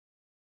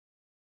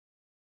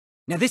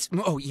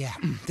Now oh yeah,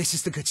 this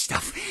is the good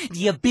stuff.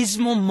 The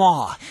Abysmal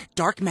Maw.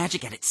 Dark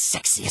magic at its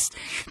sexiest.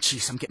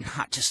 Jeez, I'm getting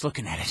hot just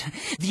looking at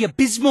it. The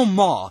Abysmal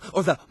Maw,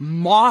 or the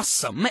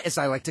Mawsome, as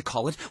I like to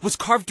call it, was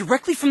carved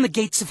directly from the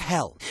gates of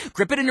hell.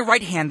 Grip it in your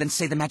right hand, then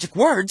say the magic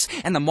words,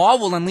 and the maw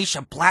will unleash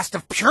a blast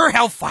of pure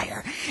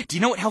hellfire. Do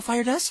you know what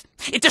hellfire does?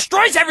 It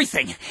destroys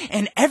everything!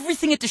 And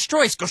everything it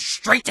destroys goes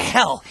straight to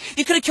hell.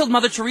 You could have killed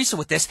Mother Teresa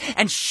with this,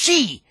 and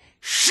she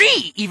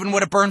even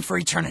would have burned for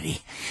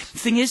eternity. The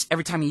thing is,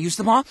 every time you use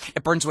the maw,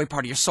 it burns away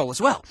part of your soul as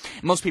well.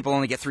 Most people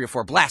only get 3 or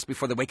 4 blasts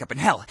before they wake up in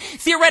hell.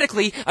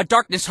 Theoretically, a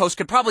darkness host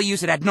could probably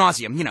use it ad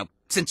nauseum,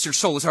 since your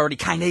soul is already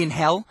kinda in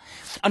hell.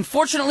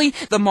 Unfortunately,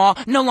 the maw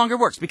no longer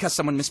works because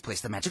someone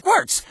misplaced the magic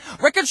words.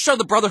 Records show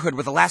the Brotherhood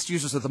were the last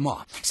users of the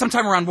maw,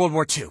 sometime around World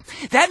War II.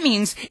 That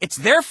means it's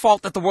their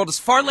fault that the world is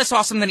far less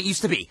awesome than it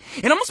used to be.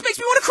 It almost makes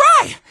me want to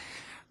cry!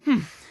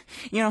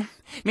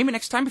 Maybe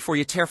next time before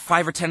you tear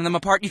 5 or 10 of them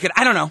apart, you could,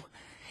 I don't know,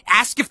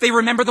 ask if they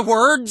remember the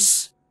words?